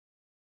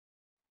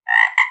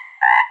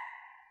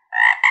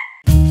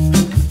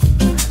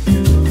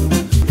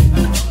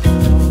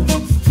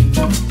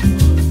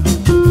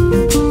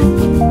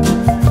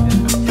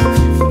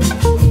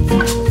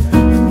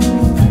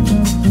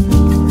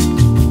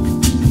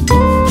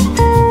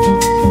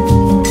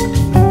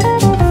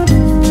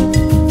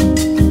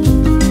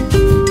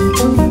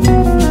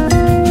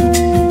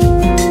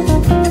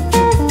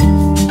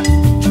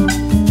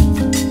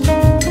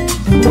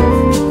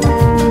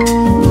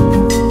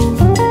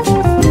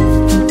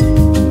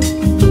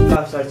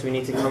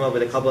need to come up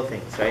with a couple of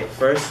things, right?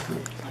 First,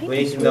 we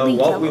need to know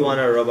what we want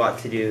our robot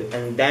to do,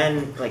 and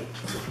then like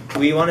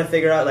we want to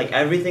figure out like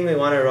everything we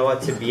want our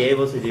robot to be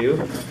able to do,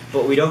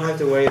 but we don't have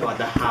to worry about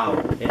the how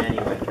in any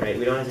way, right?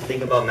 We don't have to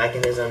think about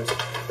mechanisms.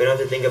 We don't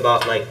have to think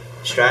about like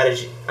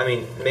strategy. I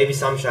mean, maybe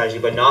some strategy,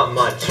 but not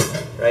much,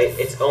 right?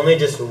 It's only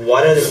just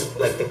what are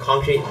the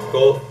concrete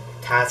goal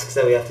tasks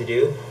that we have to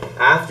do.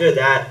 After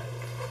that,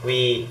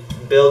 we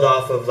build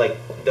off of like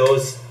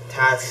those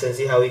tasks and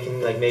see how we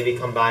can like maybe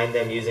combine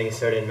them using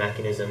certain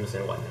mechanisms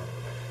and whatnot.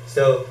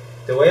 So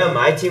the way on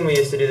my team we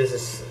used to do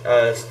this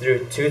is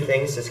through two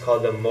things. It's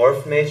called the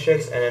morph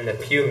matrix and then the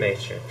pew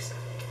matrix.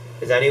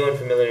 Is anyone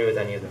familiar with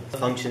any of them?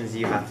 Functions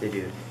you have to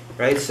do,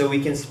 right? So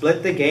we can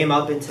split the game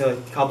up into a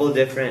couple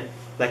different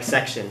like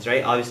sections,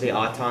 right? Obviously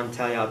auton,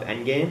 teleop,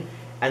 endgame,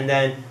 and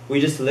then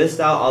we just list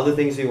out all the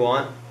things we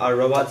want our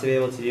robot to be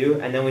able to do,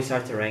 and then we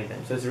start to rank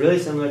them. So it's really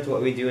similar to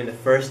what we do in the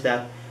first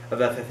step of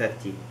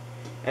FFFT.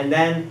 And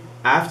then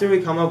after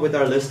we come up with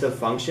our list of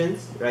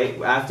functions,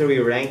 right, after we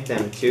rank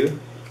them too,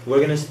 we're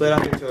going to split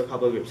up into a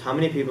couple of groups. How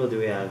many people do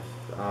we have?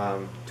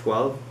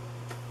 12?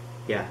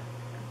 Yeah.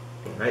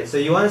 Right, so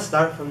you want to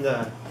start from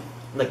the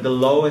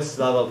lowest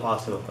level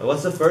possible.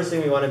 What's the first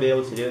thing we want to be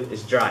able to do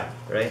is drive,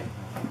 right?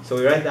 So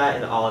we write that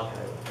in all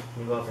capital.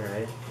 Can you go up and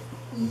write it?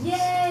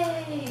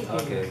 Yay!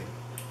 Okay.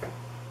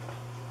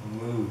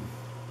 Move.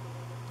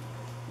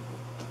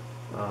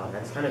 Oh,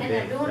 that's kind of Can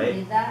big, everyone right?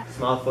 read that?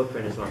 Small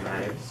footprint is what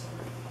matters.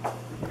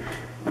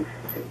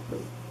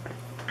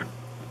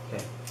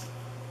 Okay.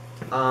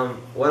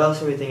 What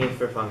else are we thinking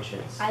for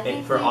functions? I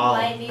think for we all.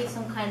 might need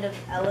some kind of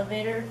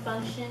elevator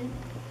function.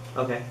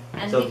 Okay.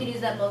 And so, we could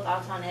use that both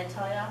auton and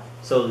teleop.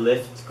 So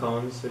lift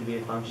cones would be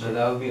a function. No,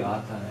 that would be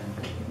auton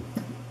and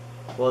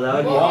Well, that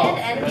would Well,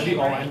 be. and That'd be endgame,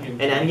 all right? endgame.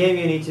 In endgame,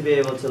 you need to be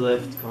able to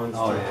lift cones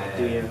Oh, to yeah,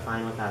 do yeah, your yeah.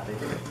 final tapping.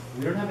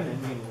 We don't have an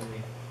endgame, do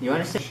we? You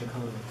understand?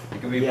 Chicago.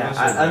 It could be Yeah,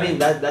 pushed I mean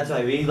that's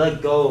why we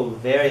like go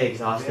very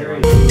exhaustive.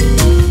 Very.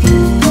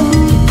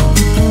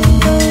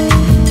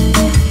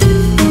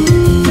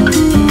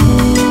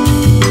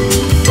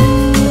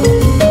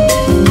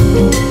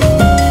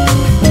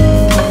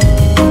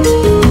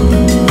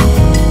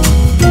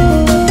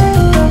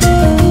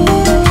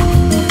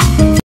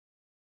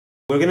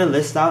 We're gonna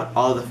list out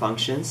all the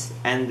functions,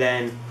 and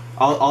then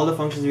all the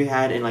functions we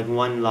had in like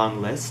one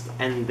long list,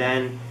 and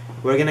then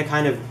we're gonna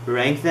kind of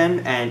rank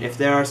them, and if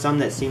there are some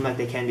that seem like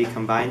they can be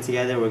combined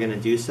together, we're gonna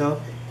do so,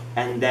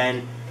 and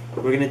then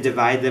we're gonna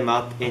divide them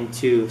up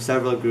into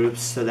several groups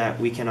so that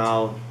we can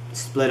all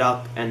split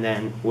up and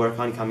then work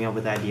on coming up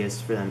with ideas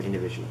for them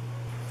individually.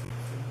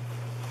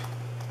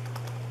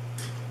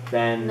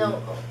 Then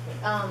No,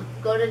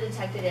 go to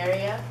detected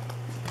area.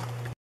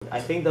 I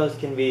think those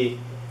can be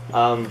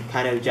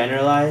kind of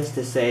generalized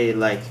to say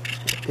like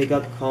pick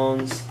up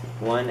cones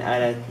one at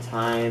a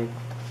time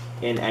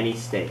in any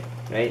state,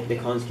 right? The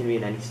cones can be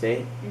in any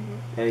state,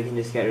 and we can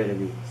just get rid of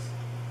these.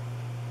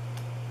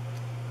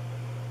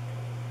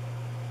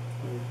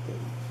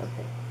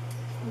 Okay.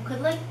 We could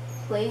like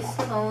place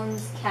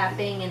cones,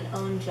 capping, and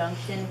own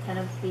junction kind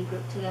of be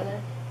grouped together.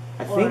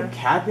 I Or- think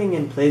capping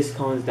and place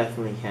cones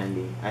definitely can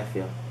be, I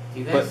feel. Do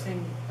you But- guys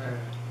think?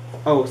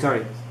 Oh,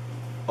 sorry.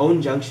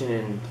 Own junction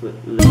and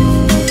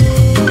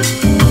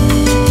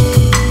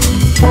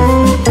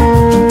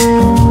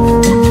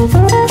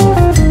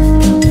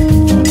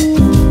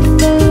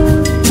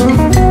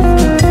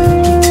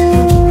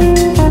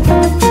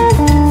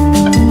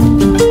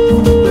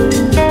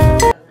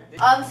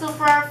So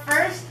for our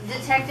first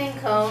detecting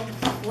cone,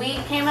 we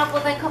came up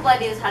with a couple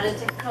ideas how to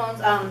detect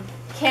cones.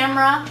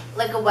 Camera,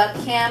 like a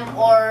webcam,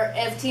 or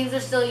if teams are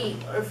still,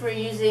 or if we're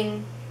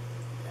using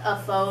a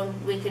phone,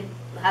 we could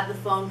have the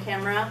phone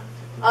camera.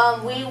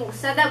 We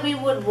said that we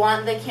would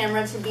want the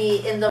camera to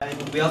be in the.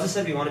 We also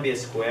said we want to be a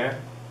square,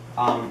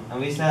 and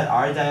we said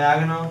our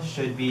diagonal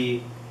should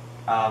be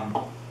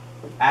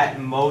at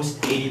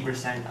most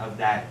 80% of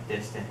that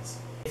distance.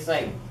 It's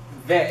like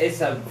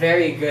it's a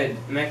very good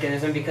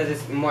mechanism because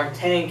it's more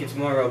tank, it's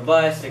more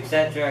robust,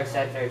 etc.,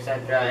 etc.,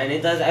 etc., and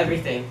it does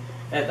everything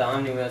that the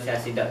Omni-Wheel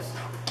chassis does.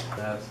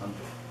 We'll have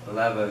something. We'll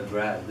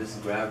have this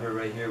grabber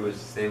right here, which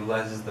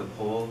stabilizes the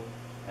pole,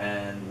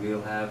 and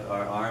we'll have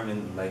our arm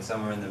in like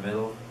somewhere in the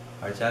middle.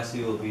 Our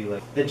chassis will be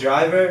like. The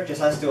driver just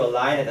has to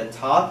align at the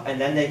top,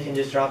 and then they can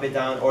just drop it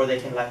down, or they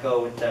can let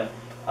go with the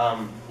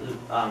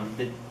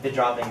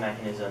dropping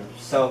mechanism.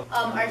 So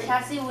Our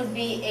chassis would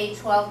be a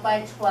 12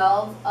 by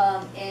 12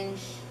 inch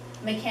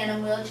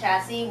mechanism wheel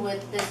chassis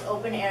with this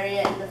open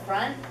area in the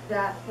front.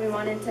 That we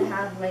wanted to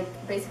have like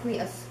basically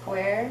a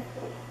square,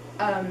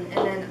 and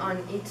then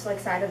on each like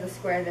side of the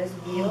square there's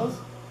wheels,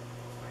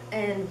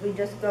 and we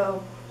just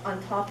go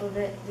on top of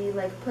it.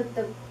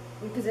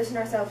 We position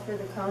ourselves for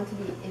the cone to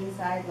be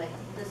inside like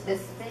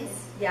this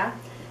space. Yeah,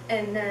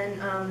 and then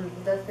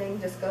the thing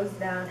just goes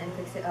down and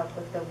picks it up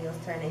with the wheels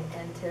turning,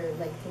 and to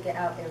like take it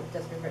out, it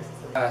just reverses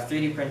it.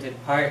 3D printed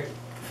part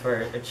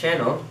for a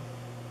channel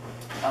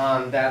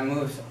that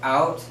moves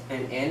out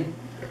and in.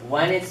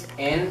 When it's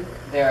in,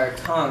 there are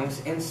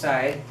tongues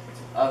inside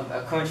of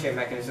a cone-shaped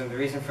mechanism. The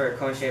reason for a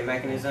cone-shaped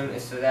mechanism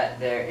is so that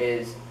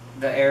the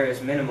error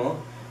is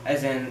minimal,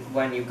 as in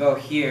when you go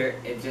here,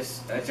 it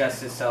just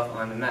adjusts itself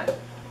on the mat.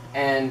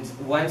 And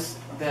once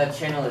the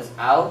channel is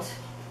out,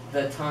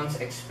 the tongues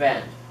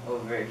expand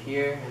over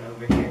here and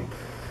over here.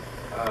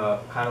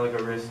 Kind of like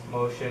a wrist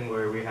motion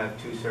where we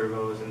have two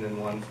servos and then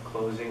one's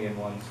closing and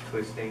one's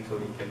twisting, so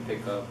we can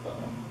pick up.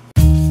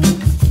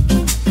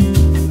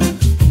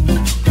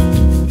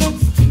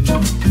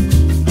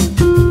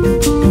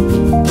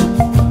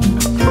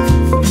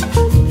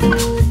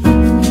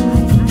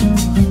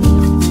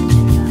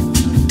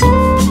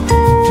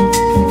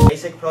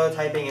 Basic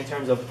prototyping in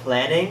terms of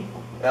planning.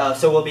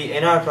 So we'll be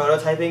in our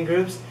prototyping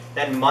groups.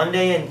 Then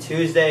Monday and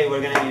Tuesday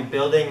we're going to be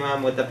building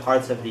them with the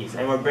parts of these,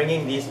 and we're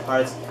bringing these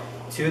parts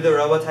to the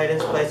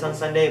RoboTitan's place on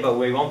Sunday, but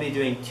we won't be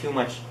doing too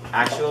much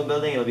actual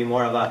building. It'll be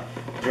more about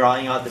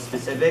drawing out the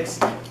specifics.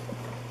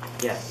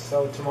 Yes.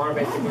 So tomorrow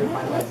basically we're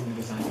finalizing the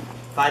design.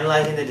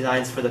 Finalizing the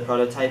designs for the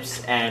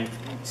prototypes and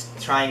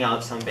trying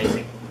out some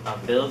basic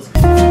builds.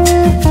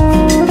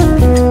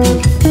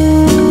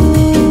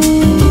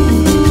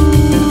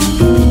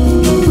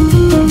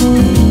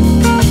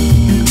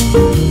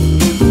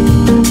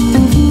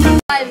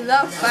 I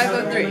love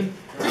 503.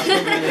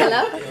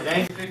 Hello?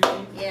 Rank 50?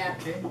 Yeah.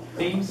 Okay.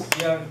 Teams,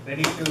 you are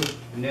ready to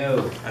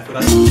know. I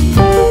forgot.